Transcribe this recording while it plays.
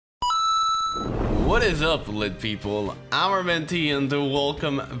What is up, lit people? I'm Armenti and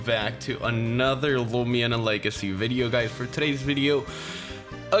welcome back to another Loomian Legacy video, guys. For today's video,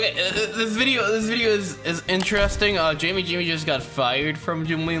 okay, this video is interesting. Jamiy Jamie just got fired from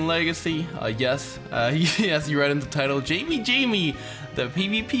Loomian Legacy. Yes, you read in the title. Jamiy Jamie, the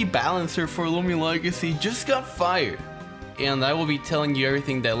PvP balancer for Loomian Legacy, just got fired, and I will be telling you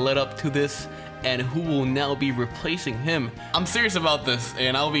everything that led up to this and who will now be replacing him. I'm serious about this,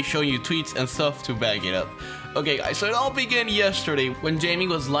 and I'll be showing you tweets and stuff to back it up. Okay guys, so it all began yesterday when Jamie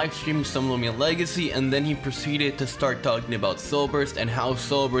was live streaming some Loomian Legacy, and then he proceeded to start talking about soul burst and how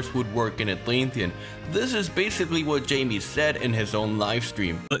soul burst would work in Atlantean. This is basically what Jamie said in his own live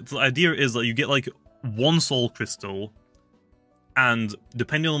stream. The idea is that you get like one soul crystal, and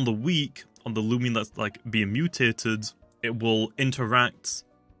depending on the week on the Loomian that's like being mutated, it will interact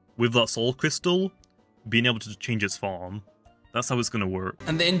with that soul crystal, being able to change its form. That's how it's gonna work.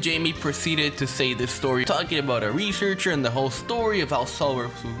 And then Jamie proceeded to say this story, talking about a researcher and the whole story of how soul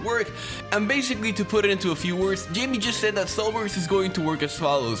burst would work. And basically, to put it into a few words, Jamie just said that soul burst is going to work as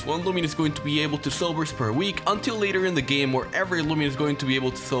follows. One Loomian is going to be able to soul burst per week until later in the game, where every Loomian is going to be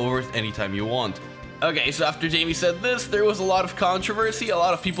able to soul burst anytime you want. Okay, so after Jamie said this, there was a lot of controversy. A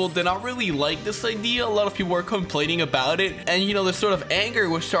lot of people did not really like this idea. A lot of people were complaining about it. And you know, this sort of anger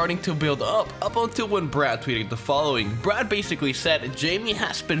was starting to build up until when Brad tweeted the following. Brad basically said, Jamie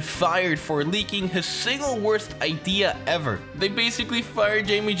has been fired for leaking his single worst idea ever. They basically fired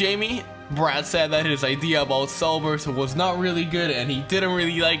Jamiy Jamie. Brad said that his idea about soul burst was not really good and he didn't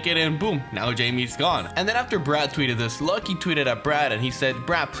really like it, and boom, now Jamie's gone. And then after Brad tweeted this, Lucky tweeted at Brad and he said,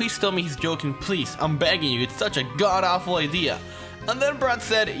 Brad, please tell me he's joking, please, I'm begging you, it's such a god-awful idea. And then Brad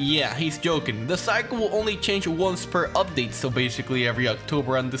said, yeah, he's joking. The cycle will only change once per update, so basically every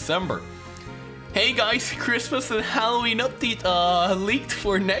October and December. Hey guys, Christmas and Halloween update leaked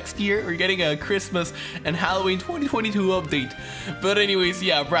for next year. We're getting a Christmas and Halloween 2022 update. But anyways,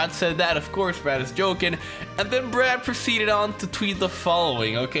 yeah, Brad said that. Of course, Brad is joking. And then Brad proceeded on to tweet the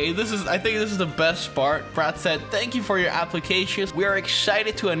following, okay? I think this is the best part. Brad said, thank you for your applications. We are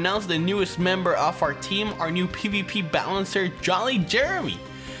excited to announce the newest member of our team, our new PvP balancer, Jamiy Jamie.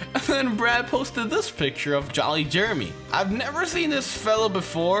 And then Brad posted this picture of Jamiy Jamie. I've never seen this fellow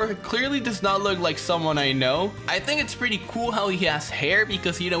before. Clearly does not look like someone I know. I think it's pretty cool how he has hair,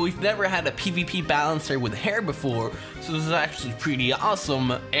 because you know, we've never had a PvP balancer with hair before, so this is actually pretty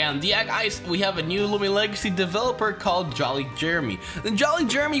awesome. And yeah guys, we have a new Loomian Legacy developer called Jamiy Jamie. Then Jamiy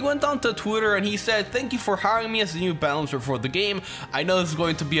Jamie went on to Twitter and he said, thank you for hiring me as the new balancer for the game. I know this is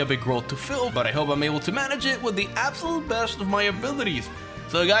going to be a big role to fill, but I hope I'm able to manage it with the absolute best of my abilities.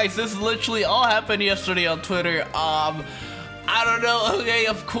 So guys, this literally all happened yesterday on Twitter. I don't know, okay,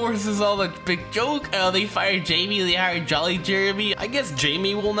 of course this is all a big joke. They fired Jamie, they hired Jamiy Jamie. I guess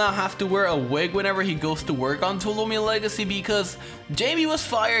Jamie will now have to wear a wig whenever he goes to work on Loomian Legacy, because Jamie was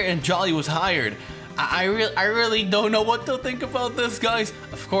fired and Jolly was hired. I really don't know what to think about this, guys.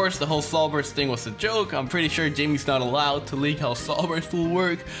 Of course, the whole soul burst thing was a joke. I'm pretty sure Jamie's not allowed to leak how soul burst will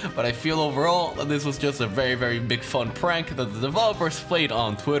work, but I feel overall that this was just a very, very big fun prank that the developers played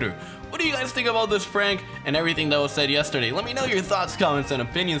on Twitter. What do you guys think about this prank and everything that was said yesterday? Let me know your thoughts, comments, and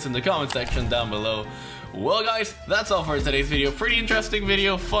opinions in the comment section down below. Well guys, that's all for today's video. Pretty interesting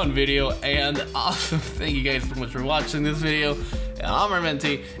video, fun video, and awesome. Thank you guys so much for watching this video. I'm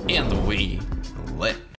Armenti, and we lit.